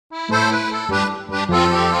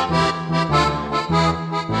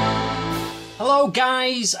Hello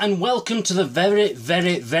guys, and welcome to the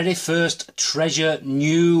very first treasure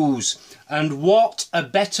news. And what a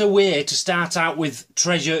better way to start out with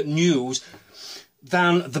treasure news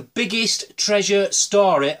than the biggest treasure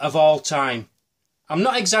story of all time. I'm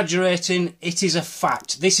not exaggerating, it is a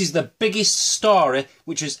fact. This is the biggest story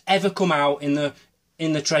which has ever come out in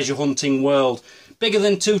the treasure hunting world. Bigger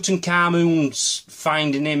than Tutankhamun's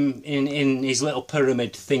finding him in his little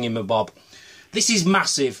pyramid thingamabob. This is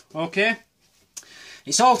massive, okay?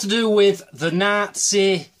 It's all to do with the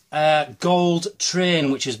Nazi gold train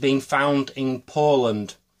which has been found in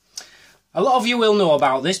Poland. A lot of you will know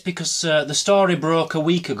about this because the story broke a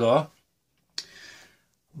week ago.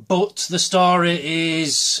 But the story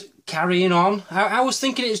is carrying on. I was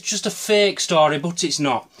thinking it's just a fake story, but it's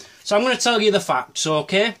not. So I'm going to tell you the facts,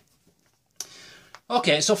 okay?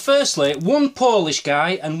 Okay, so firstly, one Polish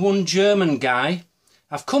guy and one German guy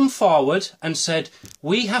have come forward and said,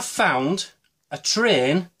 we have found a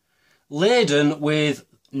train laden with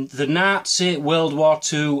the Nazi World War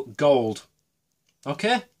II gold.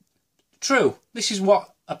 Okay? True. This is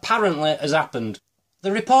what apparently has happened.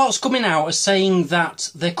 The reports coming out are saying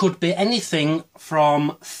that there could be anything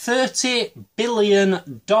from $30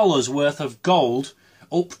 billion worth of gold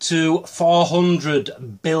up to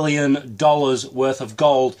 $400 billion worth of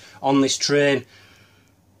gold on this train.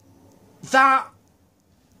 That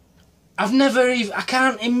I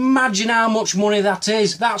can't imagine how much money that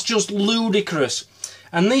is. That's just ludicrous.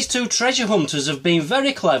 And these two treasure hunters have been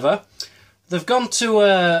very clever. They've gone to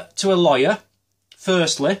a lawyer,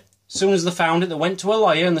 firstly. As soon as they found it, they went to a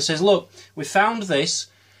lawyer and they says, look, we found this.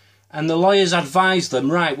 And the lawyers advised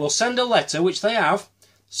them, right, we'll send a letter, which they have.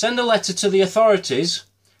 Send a letter to the authorities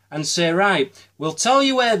and say, right, we'll tell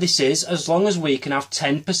you where this is as long as we can have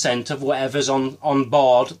 10% of whatever's on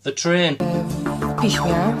board the train. W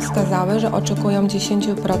piśmie wskazały, że oczekują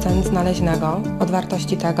 10% znaleźnego od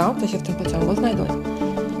wartości tego, co się w tym pociągu znajduje.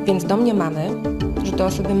 Więc domniemamy, że te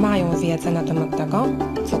osoby mają wiedzę na temat tego,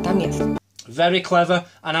 co tam jest. Very clever,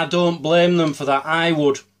 and I don't blame them for that. I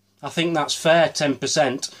would. I think that's fair,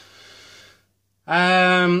 10%.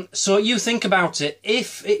 So you think about it.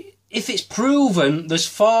 If it's proven there's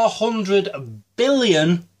 $400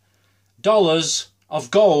 billion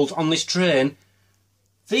of gold on this train,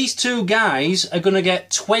 these two guys are going to get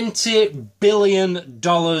 $20 billion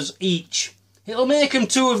each. It'll make them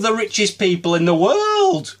two of the richest people in the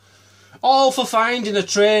world. All for finding a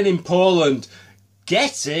train in Poland.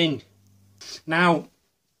 Get in. Now,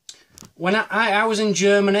 when I was in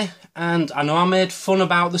Germany, and I know I made fun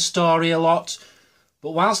about the story a lot,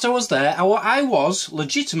 but whilst I was there, I was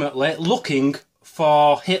legitimately looking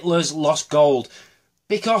for Hitler's lost gold.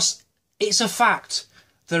 Because it's a fact.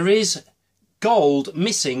 There is gold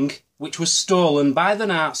missing, which was stolen by the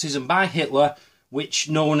Nazis and by Hitler, which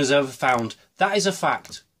no one has ever found. That is a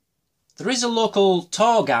fact. There is a local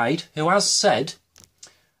tour guide who has said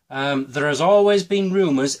there has always been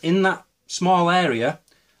rumours in that small area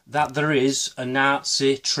that there is a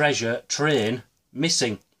Nazi treasure train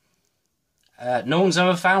missing. No one's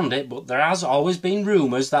ever found it, but there has always been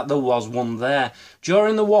rumours that there was one there.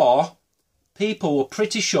 During the war, people were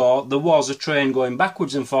pretty sure there was a train going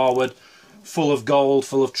backwards and forward, full of gold,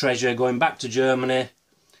 full of treasure, going back to Germany,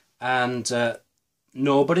 and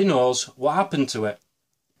nobody knows what happened to it.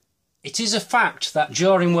 It is a fact that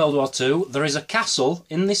during World War II, there is a castle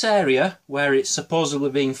in this area where it's supposedly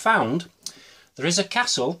being found. There is a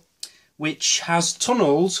castle which has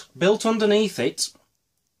tunnels built underneath it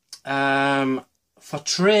for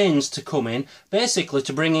trains to come in, basically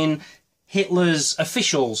to bring in Hitler's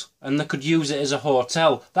officials, and they could use it as a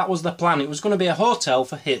hotel. That was the plan. It was going to be a hotel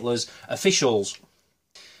for Hitler's officials.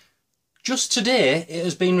 Just today, it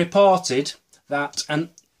has been reported that, and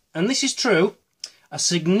this is true, a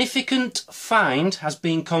significant find has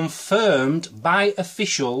been confirmed by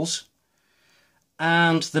officials,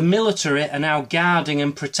 and the military are now guarding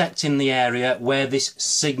and protecting the area where this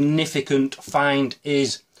significant find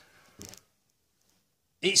is.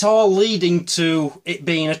 It's all leading to it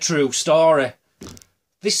being a true story.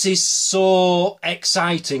 This is so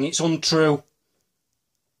exciting, it's untrue.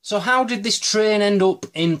 So how did this train end up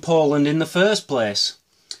in Poland in the first place?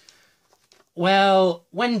 Well,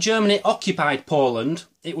 when Germany occupied Poland,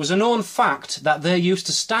 it was a known fact that they used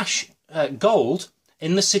to stash gold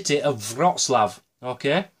in the city of Wrocław.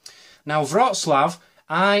 Okay? Now, Wrocław,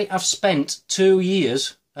 I have spent 2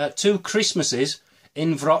 years, 2 Christmases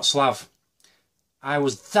in Wrocław. I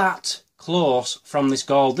was that close from this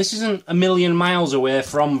gold. This isn't a million miles away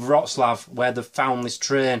from Wrocław where they've found this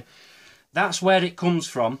train. That's where it comes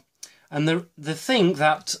from. And they think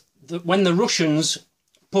that when the Russians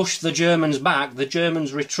pushed the Germans back. The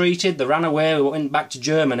Germans retreated, they ran away, went back to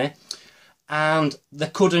Germany, and they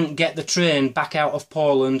couldn't get the train back out of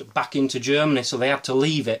Poland back into Germany, so they had to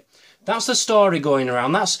leave it. That's the story going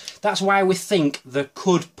around. That's why we think there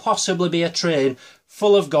could possibly be a train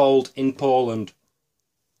full of gold in Poland.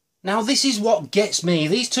 Now this is what gets me.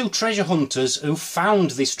 These two treasure hunters who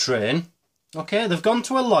found this train, okay, they've gone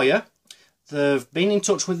to a lawyer, they've been in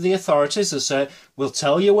touch with the authorities, they say, we'll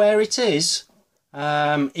tell you where it is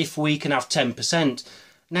if we can have 10%.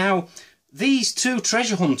 Now, these two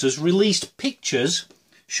treasure hunters released pictures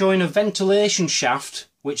showing a ventilation shaft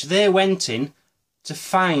which they went in to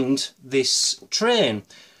find this train,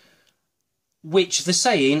 which they're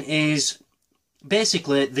saying is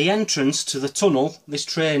basically the entrance to the tunnel this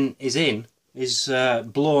train is in is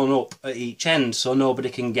blown up at each end so nobody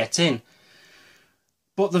can get in.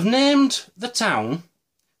 But they've named the town,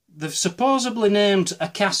 they've supposedly named a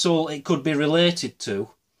castle it could be related to,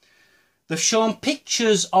 they've shown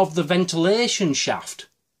pictures of the ventilation shaft.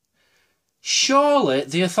 Surely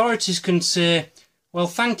the authorities can say, well,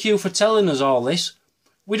 thank you for telling us all this,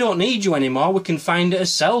 we don't need you anymore, we can find it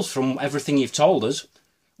ourselves from everything you've told us.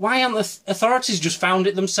 Why haven't the authorities just found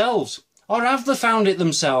it themselves? Or have they found it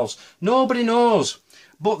themselves? Nobody knows.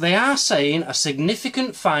 But they are saying a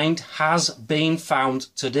significant find has been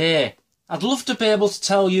found today. I'd love to be able to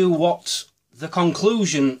tell you what the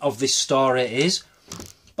conclusion of this story is,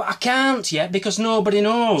 but I can't yet because nobody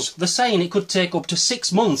knows. They're saying it could take up to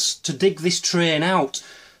 6 months to dig this train out.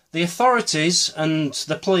 The authorities and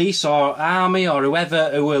the police or army or whoever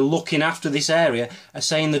who are looking after this area are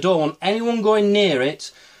saying they don't want anyone going near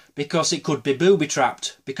it because it could be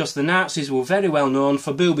booby-trapped, because the Nazis were very well known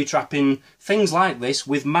for booby-trapping things like this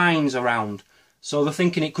with mines around. So they're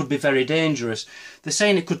thinking it could be very dangerous. They're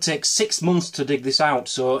saying it could take 6 months to dig this out,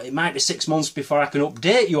 so it might be 6 months before I can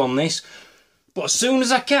update you on this. But as soon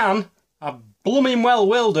as I can, I blooming well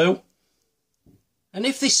will do. And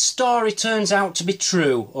if this story turns out to be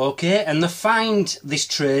true, okay, and they find this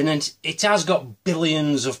train and it has got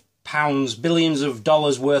billions of pounds, billions of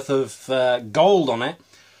dollars worth of gold on it,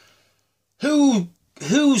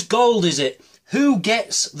 whose gold is it? Who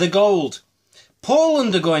gets the gold?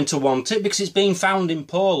 Poland are going to want it because it's being found in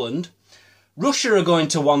Poland. Russia are going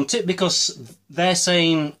to want it because they're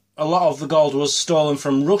saying a lot of the gold was stolen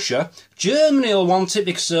from Russia. Germany will want it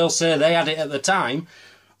because they'll say they had it at the time.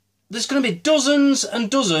 There's going to be dozens and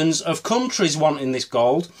dozens of countries wanting this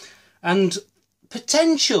gold, and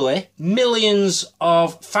potentially millions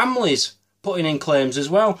of families putting in claims as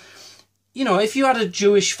well. You know, if you had a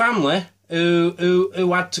Jewish family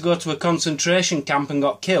who had to go to a concentration camp and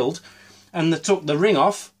got killed, and they took the ring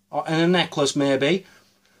off, or and a necklace maybe,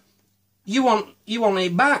 you want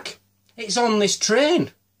it back. It's on this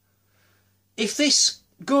train. If this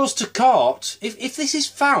goes to court, if this is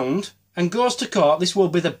found and goes to court, this will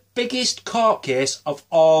be the biggest court case of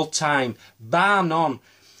all time, bar none.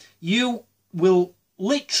 You will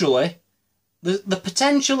literally, the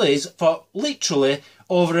potential is for literally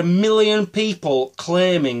over 1 million people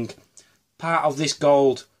claiming part of this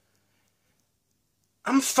gold.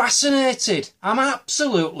 I'm fascinated. I'm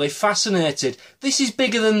absolutely fascinated. This is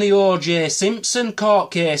bigger than the O.J. Simpson court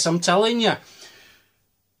case, I'm telling you.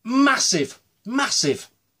 Massive, massive.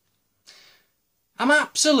 I'm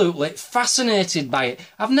absolutely fascinated by it.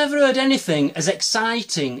 I've never heard anything as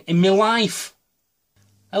exciting in my life.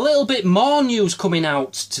 A little bit more news coming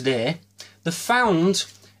out today. They found,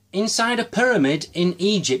 inside a pyramid in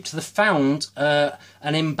Egypt, they found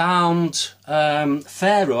an embalmed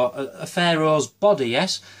pharaoh, a pharaoh's body,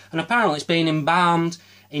 yes? And apparently it's been embalmed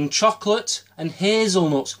in chocolate and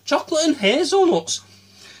hazelnuts. Chocolate and hazelnuts!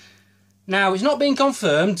 Now, it's not been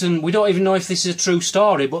confirmed, and we don't even know if this is a true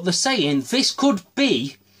story, but they're saying this could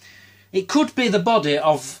be, it could be the body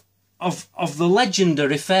of the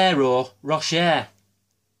legendary pharaoh Rocher.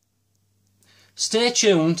 Stay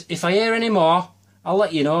tuned. If I hear any more, I'll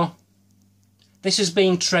let you know. This has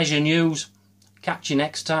been Treasure News. Catch you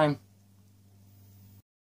next time.